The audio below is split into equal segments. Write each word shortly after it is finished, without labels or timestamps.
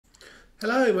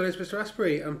Hello, my name is Mr.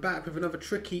 Asprey. I'm back with another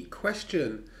tricky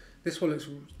question. This one looks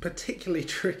particularly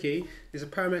tricky. It's a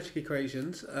parametric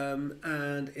equations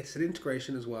and it's an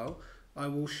integration as well. I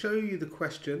will show you the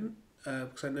question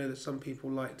because I know that some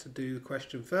people like to do the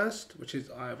question first, which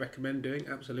is I recommend doing,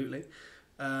 absolutely.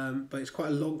 But it's quite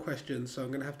a long question, so I'm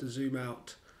going to have to zoom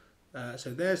out.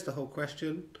 So there's the whole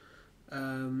question.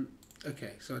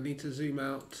 Okay, so I need to zoom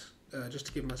out just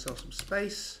to give myself some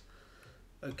space.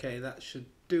 Okay, that should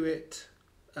do it.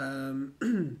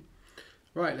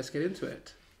 Right, let's get into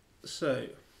it. So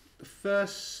the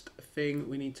first thing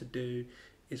we need to do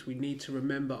is we need to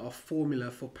remember our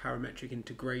formula for parametric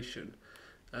integration,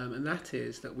 and that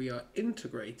is that we are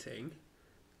integrating,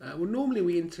 well, normally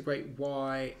we integrate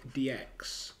y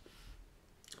dx.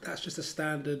 That's just a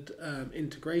standard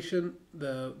integration.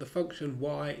 The function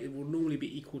y, it will normally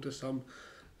be equal to some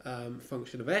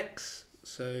function of x,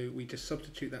 so we just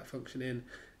substitute that function in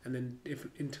and then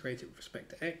integrate it with respect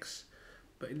to x.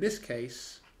 But in this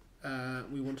case,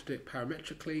 we want to do it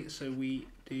parametrically, so we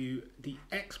do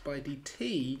dx by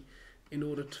dt in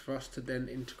order for us to then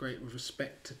integrate with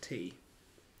respect to t.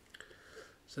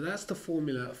 So that's the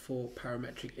formula for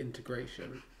parametric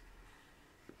integration.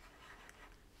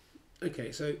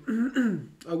 Okay, so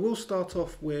I will start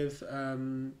off with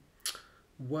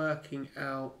working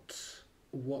out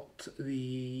what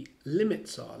the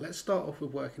limits are. Let's start off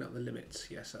with working out the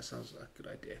limits. Yes, that sounds like a good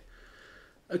idea.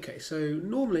 Okay, so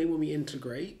normally when we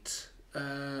integrate,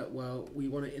 well, we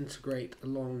want to integrate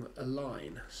along a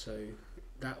line. So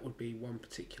that would be one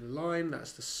particular line.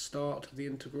 That's the start of the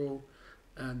integral,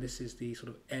 and this is the sort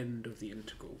of end of the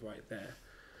integral right there.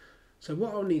 So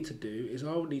what I'll need to do is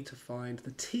I'll need to find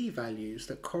the t values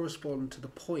that correspond to the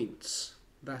points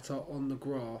that are on the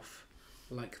graph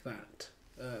like that,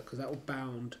 because that will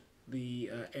bound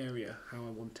the area how I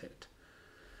want it.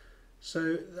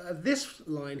 So this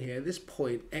line here, this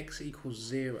point, x equals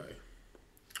 0.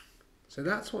 So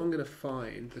that's what I'm going to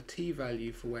find, the t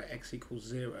value for where x equals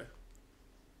 0.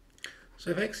 So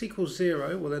if x equals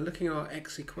 0, well then looking at our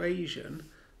x equation,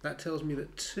 that tells me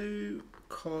that 2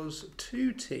 cos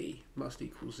 2t must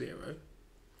equal 0,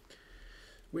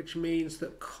 which means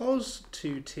that cos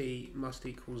 2t must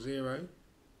equal 0.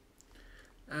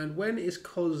 And when is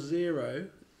cos 0?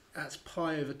 That's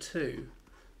pi over 2.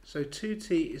 So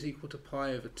 2t is equal to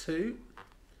pi over 2,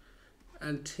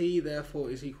 and t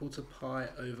therefore is equal to pi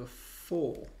over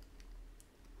 4.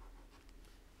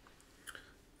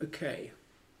 Okay,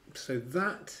 so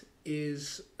that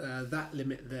is that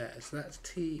limit there. So that's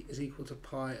t is equal to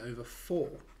pi over 4.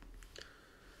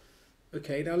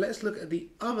 Okay, now let's look at the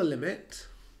other limit.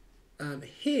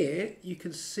 Here you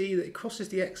can see that it crosses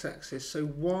the x-axis, so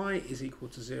y is equal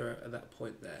to 0 at that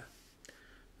point there.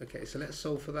 Okay, so let's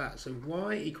solve for that. So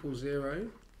y equals 0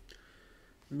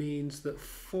 means that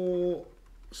 4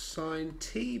 sine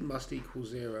t must equal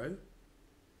 0,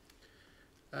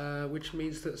 which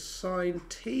means that sine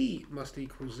t must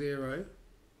equal 0,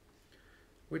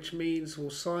 which means,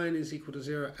 well, sine is equal to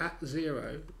 0 at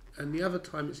 0, and the other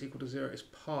time it's equal to 0 is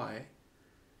pi,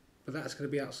 but that's going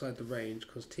to be outside the range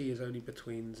because t is only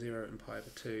between 0 and pi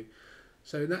over 2.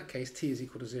 So in that case, t is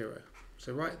equal to 0.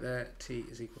 So right there, t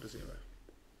is equal to 0.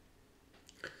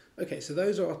 Okay, so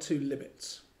those are our two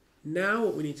limits. Now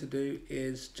what we need to do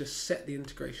is just set the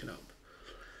integration up.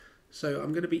 So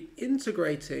I'm going to be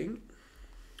integrating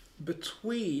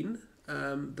between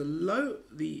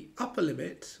the upper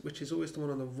limit, which is always the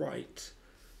one on the right,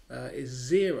 is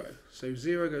 0. So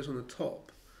 0 goes on the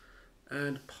top,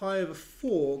 and pi over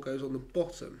 4 goes on the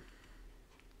bottom,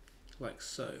 like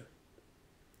so.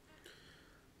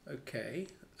 Okay,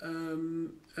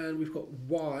 and we've got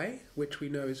y, which we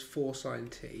know is 4 sine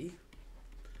t,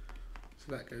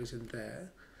 so that goes in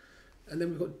there. And then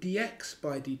we've got dx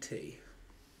by dt.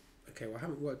 Okay, well I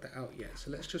haven't worked that out yet,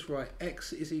 so let's just write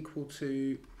x is equal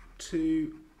to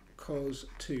 2 cos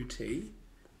 2t.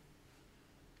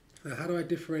 Now how do I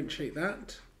differentiate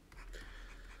that?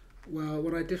 Well,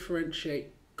 when I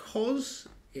differentiate cos,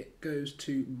 it goes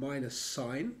to minus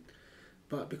sine,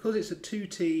 but because it's a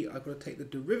 2t, I've got to take the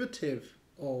derivative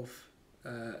of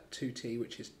 2t,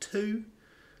 which is 2,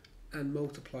 and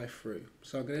multiply through.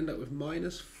 So I'm going to end up with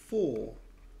minus 4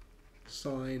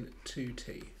 sine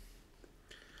 2t.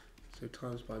 So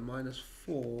times by minus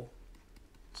 4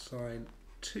 sine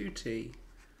 2t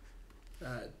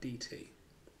dt.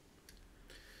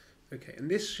 Okay,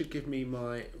 and this should give me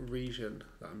my region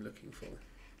that I'm looking for.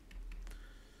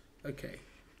 Okay,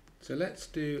 so let's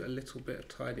do a little bit of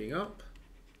tidying up.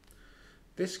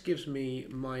 This gives me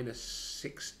minus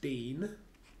 16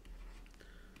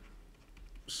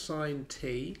 sine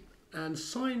t, and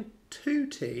sine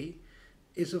 2t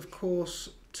is of course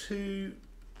 2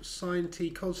 sine t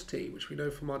cos t, which we know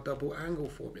from our double angle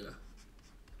formula.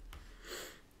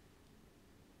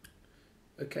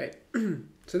 Okay,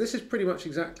 so this is pretty much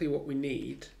exactly what we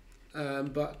need,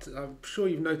 but I'm sure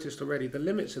you've noticed already the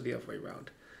limits are the other way around,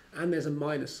 and there's a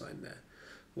minus sign there.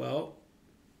 Well,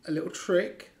 a little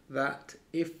trick that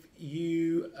if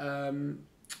you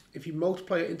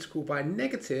multiply your integral by a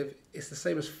negative, it's the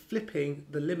same as flipping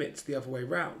the limits the other way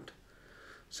round.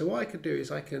 So what I could do is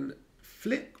I can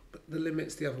flip the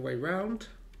limits the other way round,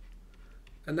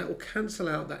 and that will cancel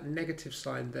out that negative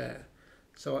sign there.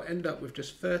 So I'll end up with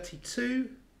just 32,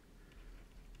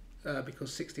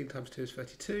 because 16 times 2 is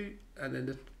 32, and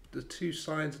then the two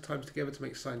signs are times together to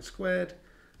make sine squared,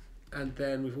 and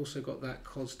then we've also got that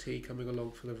cos t coming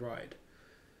along for the ride.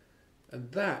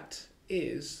 And that's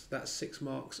 6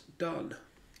 marks done.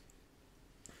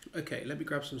 Okay, let me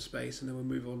grab some space and then we'll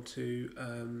move on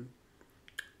to,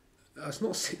 it's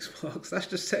not 6 marks, that's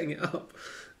just setting it up.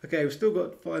 Okay, we've still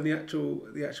got to find the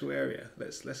actual area.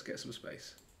 Let's get some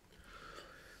space.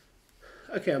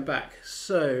 Okay, I'm back.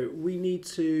 So we need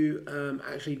to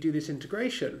actually do this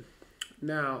integration.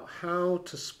 Now, how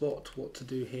to spot what to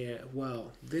do here?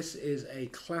 Well, this is a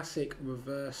classic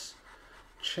reverse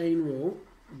chain rule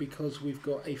because we've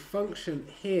got a function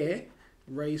here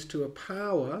raised to a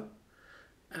power,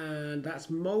 and that's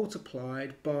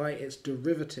multiplied by its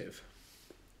derivative.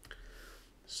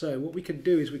 So what we could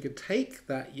do is we could take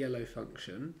that yellow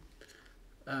function,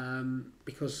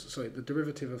 because the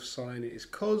derivative of sine is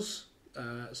cos.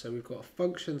 So we've got a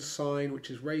function sine which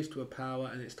is raised to a power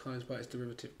and it's times by its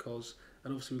derivative cos,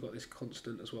 and obviously we've got this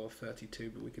constant as well, 32,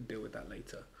 but we can deal with that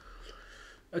later.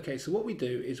 Okay, so what we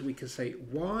do is we can say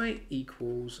y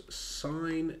equals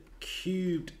sine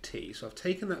cubed t. So I've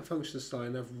taken that function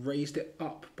sine, I've raised it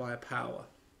up by a power.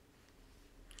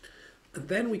 And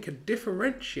then we can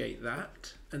differentiate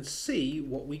that and see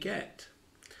what we get.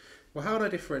 Well, how would I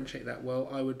differentiate that? Well,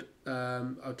 I would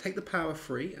take the power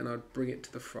 3 and I'd bring it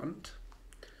to the front.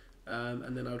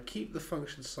 And then I would keep the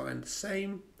function sign the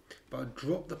same, but I'd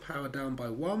drop the power down by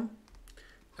 1,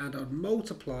 and I'd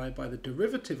multiply by the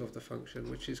derivative of the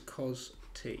function, which is cos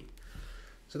t.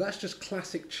 So that's just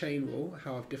classic chain rule,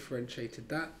 how I've differentiated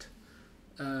that.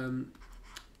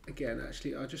 Again,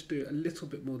 actually, I'll just do a little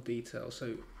bit more detail.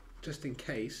 So just in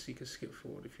case, you can skip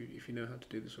forward if you know how to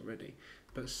do this already.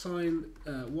 But sine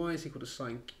y is equal to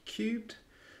sine cubed.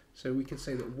 So we can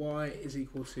say that y is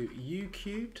equal to u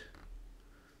cubed,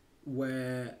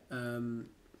 where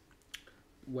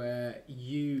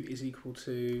u is equal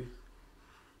to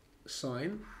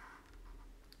sine,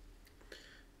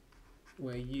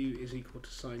 where u is equal to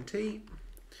sine t.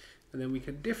 And then we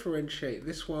can differentiate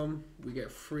this one, we get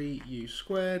 3u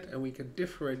squared, and we can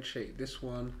differentiate this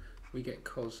one, we get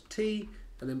cos t,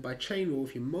 and then by chain rule,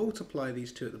 if you multiply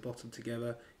these two at the bottom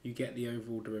together, you get the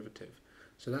overall derivative.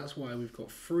 So that's why we've got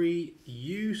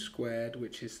 3u squared,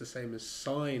 which is the same as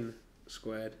sine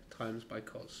squared times by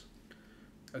cos.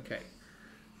 Okay,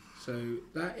 so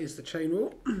that is the chain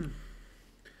rule.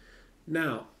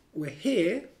 Now, we're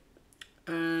here,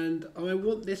 and I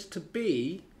want this to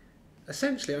be,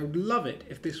 essentially, I would love it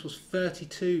if this was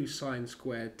 32 sine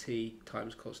squared t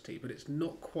times cos t, but it's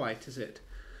not quite, is it?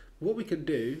 What we can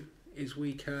do is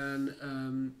we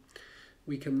can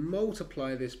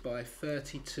multiply this by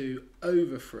 32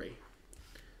 over 3.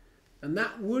 And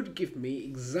that would give me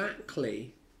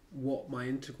exactly what my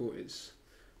integral is.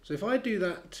 So if I do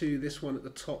that to this one at the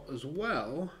top as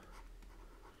well,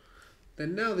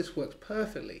 then now this works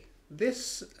perfectly.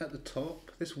 This at the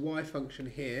top, this y function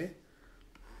here,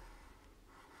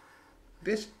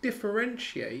 this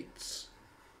differentiates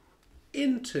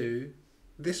into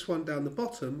this one down the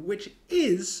bottom, which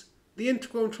is the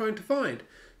integral I'm trying to find.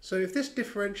 So if this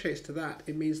differentiates to that,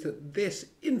 it means that this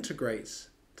integrates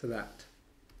to that.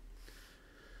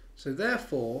 So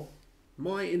therefore,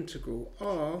 my integral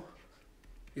r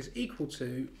is equal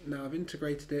to, now I've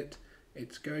integrated it,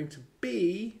 it's going to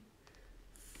be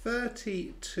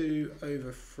 32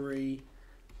 over 3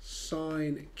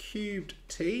 sine cubed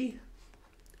t,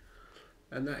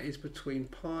 and that is between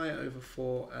pi over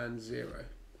 4 and 0.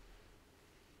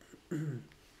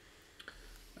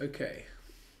 Okay,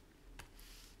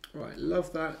 right,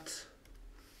 love that.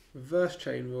 Reverse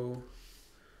chain rule.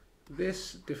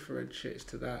 This differentiates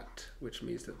to that, which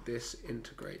means that this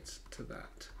integrates to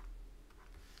that.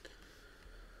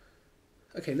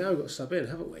 Okay, now we've got to sub in,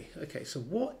 haven't we? Okay, so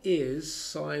what is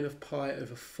sine of pi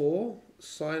over 4?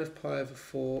 Sine of pi over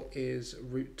 4 is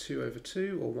root 2 over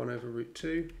 2, or 1 over root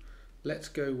 2. Let's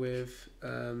go with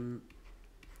root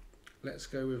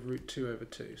 2 over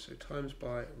 2. So times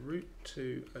by root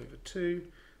 2 over 2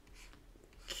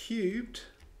 cubed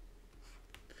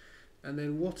And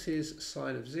then what is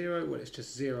sine of 0? Well, it's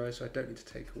just 0, so I don't need to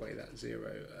take away that 0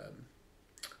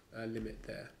 limit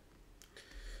there.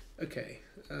 Okay,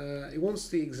 it wants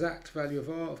the exact value of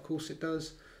r, of course it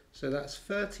does. So that's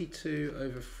 32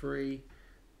 over 3.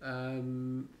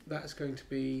 That's going to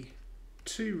be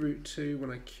 2 root 2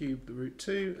 when I cube the root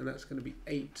 2, and that's going to be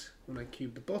 8 when I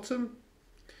cube the bottom.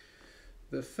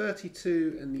 The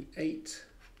 32 and the 8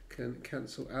 can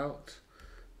cancel out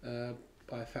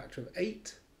by a factor of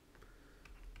 8.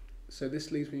 So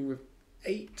this leaves me with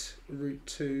 8 root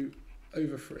 2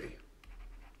 over 3.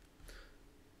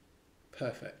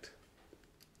 Perfect.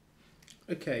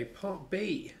 Okay, part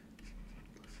B.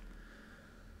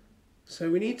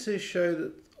 So we need to show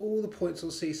that all the points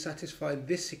on C satisfy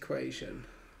this equation.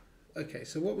 Okay,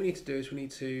 so what we need to do is we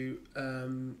need to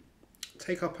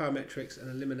take our parametrics and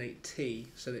eliminate t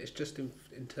so that it's just in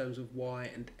terms of y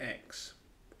and x.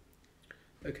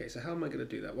 Okay, so how am I going to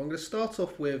do that? Well, I'm going to start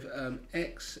off with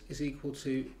x is equal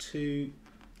to 2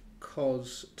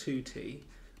 cos 2t.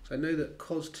 So I know that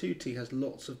cos 2t has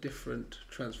lots of different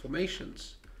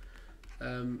transformations.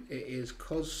 It is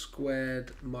cos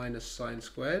squared minus sine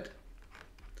squared.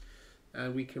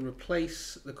 And we can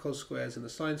replace the cos squares and the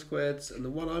sine squareds, and the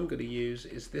one I'm going to use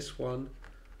is this one,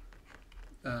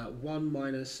 1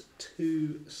 minus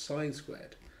 2 sine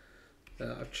squared.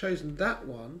 I've chosen that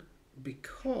one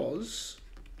because,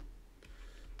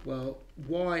 well,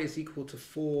 y is equal to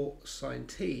 4 sine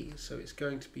t, so it's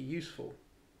going to be useful.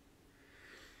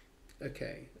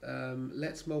 Okay,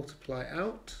 let's multiply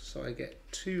out, so I get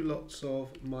 2 lots of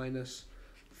minus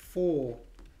 4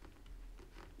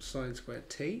 sine squared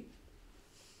t.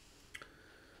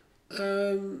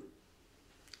 And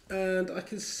I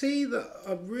can see that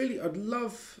I'd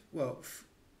love, well,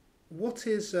 what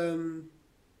is, we're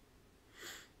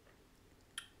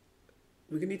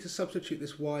going to need to substitute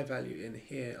this y value in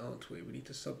here, aren't we? We need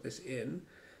to sub this in.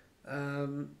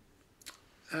 And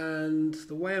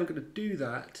the way I'm going to do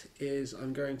that is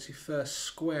I'm going to first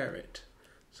square it.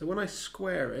 So when I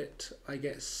square it, I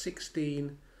get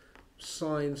 16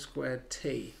 sine squared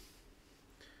t.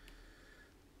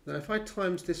 Now if I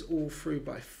times this all through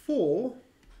by 4,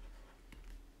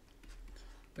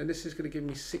 then this is going to give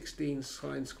me 16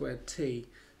 sine squared t.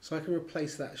 So I can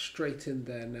replace that straight in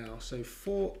there now. So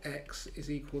 4x is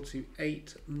equal to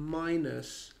 8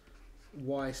 minus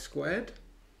y squared.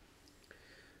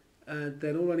 And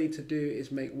then all I need to do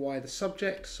is make y the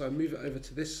subject. So I move it over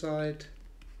to this side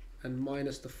and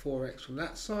minus the 4x from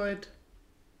that side.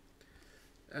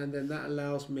 And then that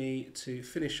allows me to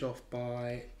finish off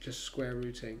by just square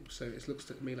rooting. So it looks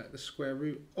to me like the square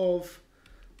root of,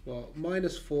 well,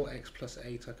 minus 4x plus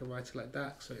 8. I can write it like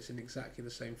that, so it's in exactly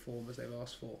the same form as they've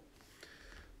asked for.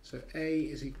 So a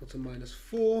is equal to minus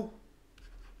 4,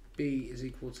 b is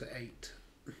equal to 8.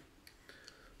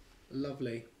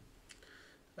 Lovely.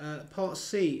 Part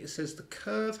C, it says the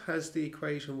curve has the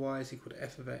equation y is equal to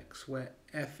f of x, where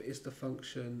f is the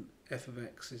function f of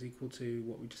x is equal to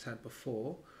what we just had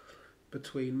before,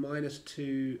 between minus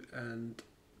 2 and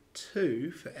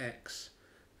 2 for x,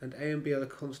 and a and b are the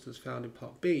constants found in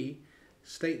part B.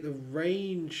 State the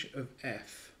range of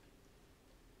f.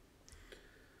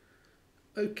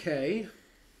 Okay,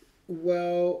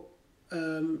 well,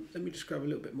 let me just grab a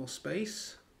little bit more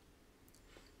space.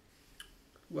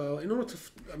 Well, in order to,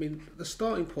 the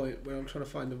starting point where I'm trying to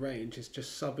find the range is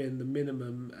just sub in the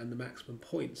minimum and the maximum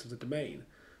points of the domain.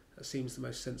 That seems the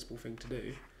most sensible thing to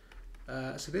do.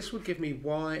 So this would give me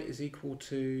y is equal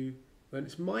to, when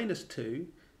it's minus 2,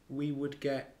 we would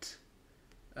get,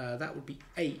 that would be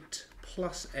 8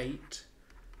 plus 8,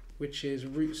 which is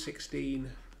root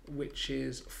 16, which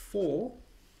is 4.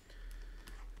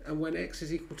 And when x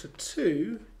is equal to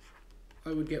 2,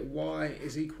 I would get y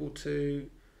is equal to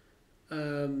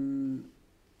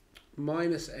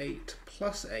minus 8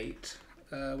 plus 8,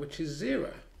 which is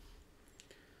 0.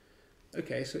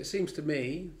 Okay, so it seems to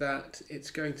me that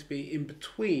it's going to be in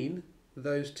between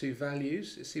those two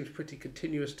values. It seems pretty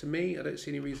continuous to me. I don't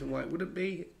see any reason why it wouldn't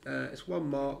be. It's 1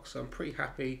 mark, so I'm pretty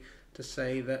happy to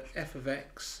say that f of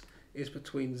x is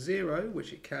between 0,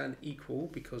 which it can equal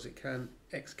because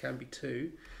x can be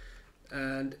 2,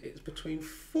 and it's between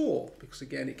 4, because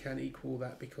again it can equal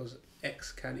that because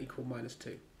x can equal minus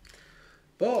 2.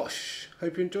 Bosh!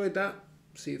 Hope you enjoyed that.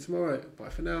 See you tomorrow. Bye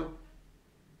for now.